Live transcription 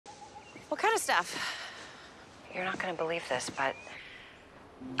What kind of stuff? You're not going to believe this, but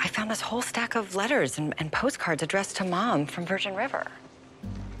I found this whole stack of letters and postcards addressed to Mom from Virgin River.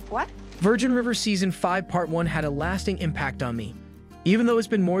 What? Virgin River Season 5 Part 1 had a lasting impact on me. Even though it's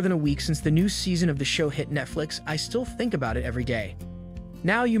been more than a week since the new season of the show hit Netflix, I still think about it every day.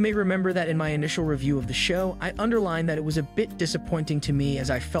 Now, you may remember that in my initial review of the show, I underlined that it was a bit disappointing to me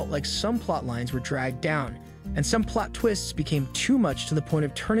as I felt like some plot lines were dragged down, and some plot twists became too much to the point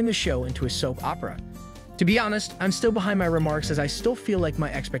of turning the show into a soap opera. To be honest, I'm still behind my remarks as I still feel like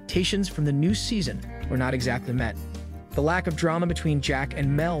my expectations from the new season were not exactly met. The lack of drama between Jack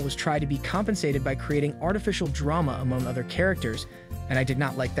and Mel was tried to be compensated by creating artificial drama among other characters, and I did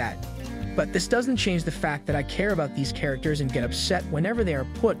not like that. But this doesn't change the fact that I care about these characters and get upset whenever they are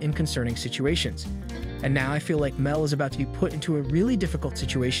put in concerning situations. And now I feel like Mel is about to be put into a really difficult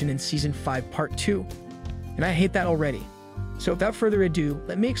situation in Season 5 Part 2. And I hate that already. So without further ado,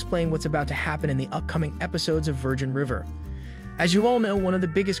 let me explain what's about to happen in the upcoming episodes of Virgin River. As you all know, one of the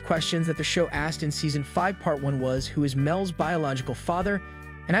biggest questions that the show asked in Season 5 Part 1 was, who is Mel's biological father?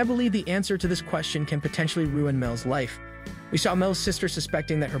 And I believe the answer to this question can potentially ruin Mel's life. We saw Mel's sister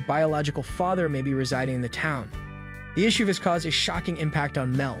suspecting that her biological father may be residing in the town. The issue has caused a shocking impact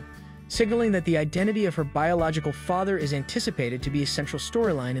on Mel, signaling that the identity of her biological father is anticipated to be a central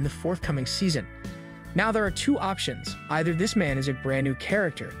storyline in the forthcoming season. Now there are two options. Either this man is a brand new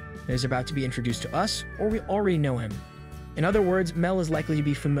character that is about to be introduced to us, or we already know him. In other words, Mel is likely to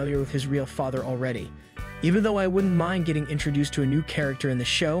be familiar with his real father already. Even though I wouldn't mind getting introduced to a new character in the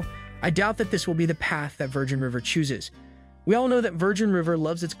show, I doubt that this will be the path that Virgin River chooses. We all know that Virgin River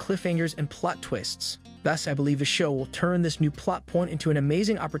loves its cliffhangers and plot twists. Thus, I believe the show will turn this new plot point into an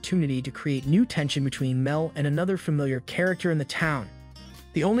amazing opportunity to create new tension between Mel and another familiar character in the town.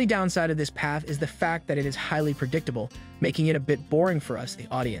 The only downside of this path is the fact that it is highly predictable, making it a bit boring for us, the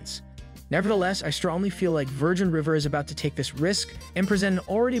audience. Nevertheless, I strongly feel like Virgin River is about to take this risk and present an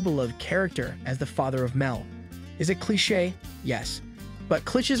already beloved character as the father of Mel. Is it cliché? Yes. But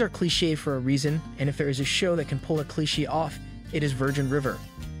clichés are cliché for a reason, and if there is a show that can pull a cliché off, it is Virgin River.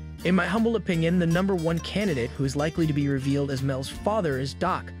 In my humble opinion, the #1 candidate who is likely to be revealed as Mel's father is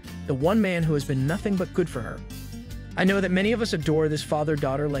Doc, the one man who has been nothing but good for her. I know that many of us adore this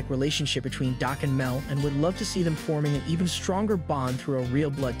father-daughter-like relationship between Doc and Mel and would love to see them forming an even stronger bond through a real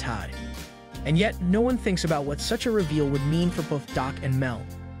blood tie. And yet, no one thinks about what such a reveal would mean for both Doc and Mel.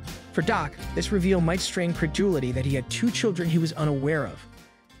 For Doc, this reveal might strain credulity that he had two children he was unaware of.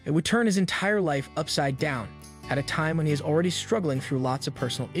 It would turn his entire life upside down, at a time when he is already struggling through lots of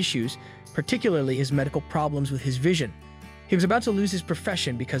personal issues, particularly his medical problems with his vision. He was about to lose his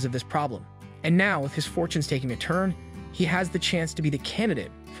profession because of this problem. And now, with his fortunes taking a turn, he has the chance to be the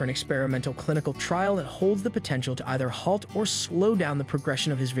candidate for an experimental clinical trial that holds the potential to either halt or slow down the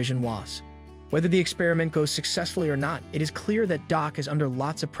progression of his vision loss. Whether the experiment goes successfully or not, it is clear that Doc is under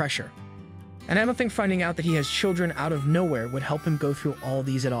lots of pressure. And I don't think finding out that he has children out of nowhere would help him go through all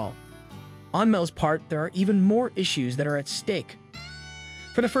these at all. On Mel's part, there are even more issues that are at stake.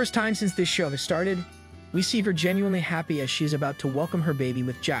 For the first time since this show has started, we see her genuinely happy as she is about to welcome her baby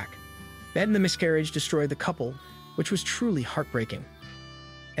with Jack. Then the miscarriage destroyed the couple, which was truly heartbreaking.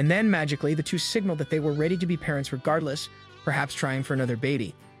 And then, magically, the two signaled that they were ready to be parents regardless, perhaps trying for another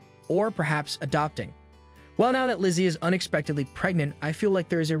baby, or perhaps adopting. Well, now that Lizzie is unexpectedly pregnant, I feel like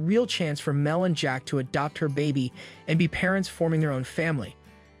there is a real chance for Mel and Jack to adopt her baby and be parents forming their own family.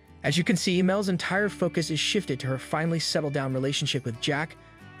 As you can see, Mel's entire focus is shifted to her finally settled down relationship with Jack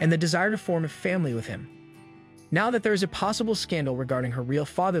and the desire to form a family with him. Now that there is a possible scandal regarding her real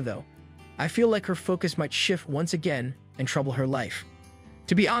father, though, I feel like her focus might shift once again and trouble her life.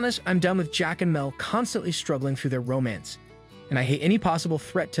 To be honest, I'm done with Jack and Mel constantly struggling through their romance, and I hate any possible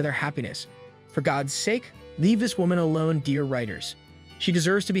threat to their happiness. For God's sake, leave this woman alone, dear writers. She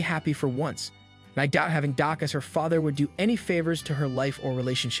deserves to be happy for once, and I doubt having Doc as her father would do any favors to her life or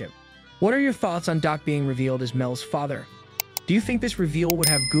relationship. What are your thoughts on Doc being revealed as Mel's father? Do you think this reveal would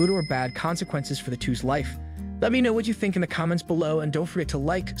have good or bad consequences for the two's life? Let me know what you think in the comments below, and don't forget to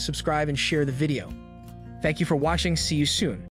like, subscribe, and share the video. Thank you for watching. See you soon.